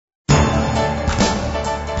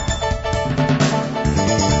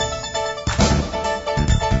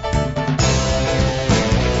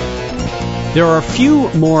There are few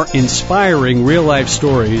more inspiring real-life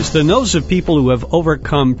stories than those of people who have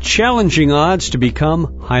overcome challenging odds to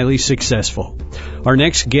become highly successful. Our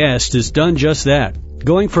next guest has done just that,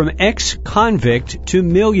 going from ex-convict to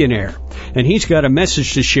millionaire. And he's got a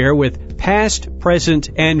message to share with past, present,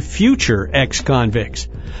 and future ex-convicts.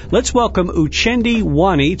 Let's welcome Uchendu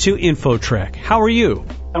Nwani to InfoTrack. How are you?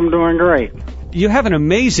 I'm doing great. You have an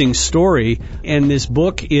amazing story, and this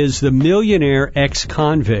book is The Millionaire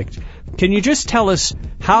Ex-Convict. Can you just tell us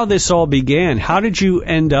how this all began? How did you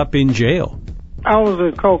end up in jail? I was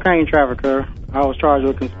a cocaine trafficker. I was charged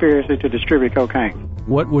with conspiracy to distribute cocaine.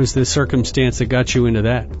 What was the circumstance that got you into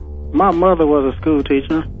that? My mother was a school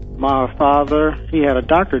teacher. My father, he had a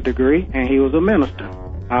doctorate degree, and he was a minister.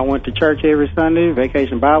 I went to church every Sunday,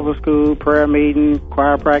 vacation Bible school, prayer meeting,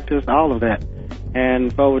 choir practice, all of that.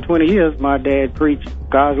 And for over 20 years, my dad preached,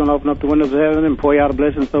 God's going to open up the windows of heaven and pour you out a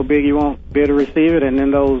blessing so big you won't be able to receive it. And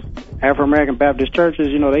then those Afro-American Baptist churches,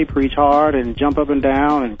 you know, they preach hard and jump up and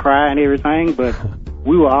down and cry and everything. But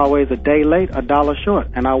we were always a day late, $1 short.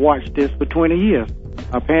 And I watched this for 20 years.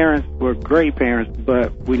 Our parents were great parents,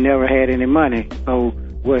 but we never had any money. So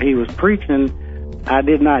what he was preaching, I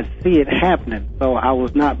did not see it happening. So I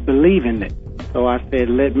was not believing it. So I said,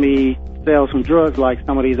 let me sell some drugs like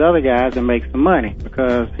some of these other guys and make some money,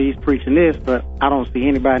 because he's preaching this, but I don't see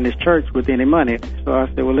anybody in this church with any money. So I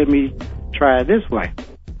said, well, let me try it this way.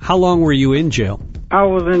 How long were you in jail? I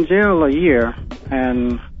was in jail a year,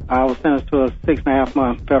 and I was sentenced to a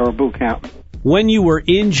 6.5-month federal boot camp. When you were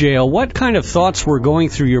in jail, what kind of thoughts were going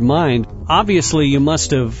through your mind? Obviously, you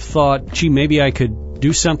must have thought, gee, maybe I could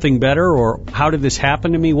do something better, or how did this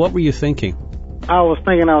happen to me? What were you thinking? I was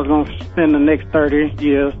thinking I was going to spend the next 30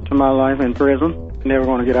 years to my life in prison, never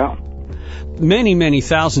going to get out. Many, many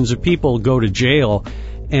thousands of people go to jail,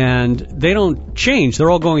 and they don't change. They're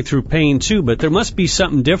all going through pain, too, but there must be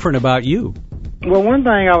something different about you. Well, one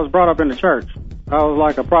thing, I was brought up in the church. I was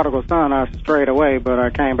like a prodigal son. I strayed away, but I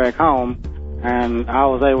came back home, and I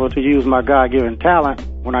was able to use my God-given talent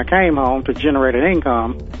when I came home to generate an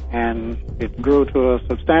income, and it grew to a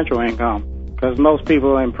substantial income. Because most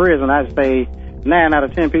people in prison, I'd say 9 out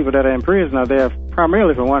of 10 people that are in prison are there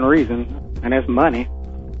primarily for one reason, and that's money.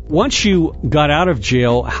 Once you got out of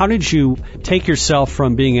jail, how did you take yourself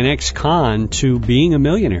from being an ex-con to being a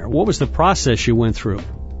millionaire? What was the process you went through?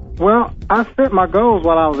 Well, I set my goals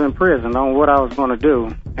while I was in prison on what I was going to do.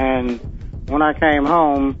 And when I came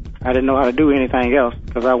home, I didn't know how to do anything else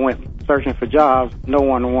because I went searching for jobs. No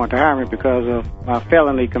one wanted to hire me because of my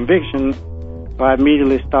felony conviction. So I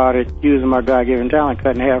immediately started using my God-given talent,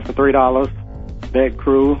 cutting hair for $3. That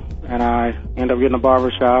grew, and I ended up getting a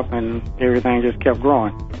barber shop, and everything just kept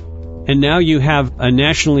growing. And now you have a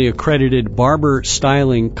nationally accredited barber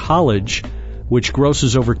styling college, which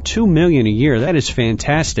grosses over $2 million a year. That is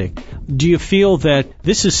fantastic. Do you feel that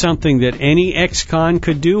this is something that any ex-con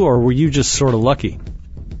could do, or were you just sort of lucky?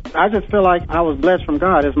 I just feel like I was blessed from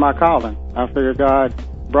God. It's my calling. I figured God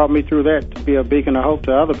brought me through that to be a beacon of hope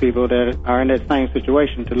to other people that are in that same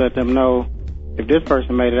situation, to let them know if this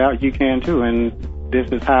person made it out, you can too, and this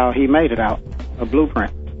is how he made it out, a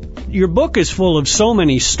blueprint. Your book is full of so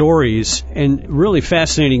many stories and really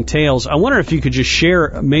fascinating tales. I wonder if you could just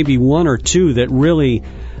share maybe one or two that really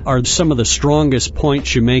are some of the strongest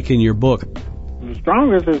points you make in your book. The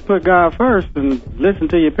strongest is put God first and listen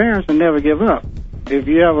to your parents and never give up. If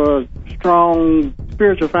you have a strong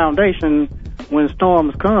spiritual foundation, when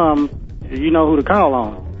storms come, you know who to call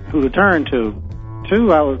on, who to turn to.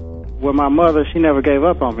 Two, with my mother, she never gave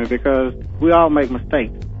up on me, because we all make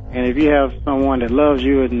mistakes. And if you have someone that loves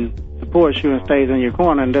you and supports you and stays in your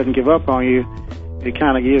corner and doesn't give up on you, it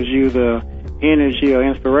kind of gives you the energy or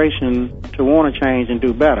inspiration to want to change and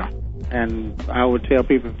do better. And I would tell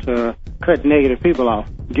people to cut negative people off.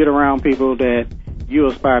 Get around people that you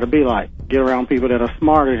aspire to be like. Get around people that are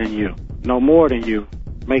smarter than you, know more than you.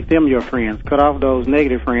 Make them your friends. Cut off those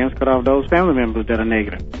negative friends. Cut off those family members that are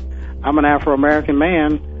negative. I'm an Afro-American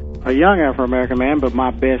man, a young Afro-American man, but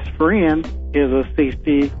my best friend is a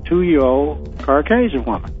 62-year-old Caucasian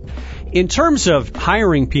woman. In terms of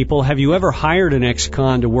hiring people, have you ever hired an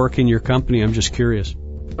ex-con to work in your company? I'm just curious.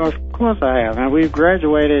 Of course I have. And we've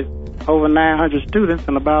graduated over 900 students,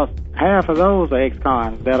 and about half of those are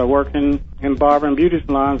ex-cons that are working in barber and beauty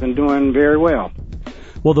salons and doing very well.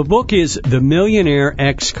 Well, the book is The Millionaire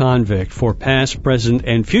Ex-Convict for Past, Present,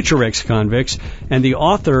 and Future Ex-Convicts, and the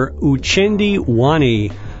author, Uchendu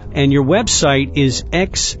Nwani. And your website is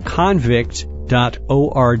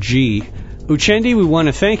exconvict.org. Uchendu, we want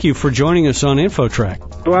to thank you for joining us on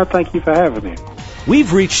InfoTrack. Well, thank you for having me.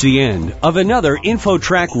 We've reached the end of another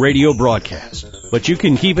InfoTrack radio broadcast, but you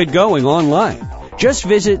can keep it going online. Just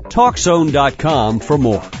visit TalkZone.com for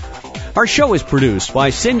more. Our show is produced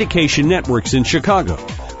by Syndication Networks in Chicago,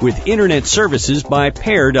 with internet services by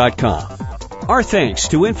Pair.com. Our thanks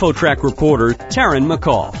to InfoTrack reporter Taryn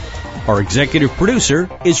McCall. Our executive producer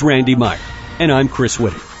is Randy Meyer, and I'm Chris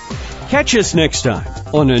Whitting. Catch us next time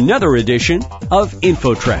on another edition of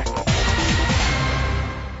InfoTrack.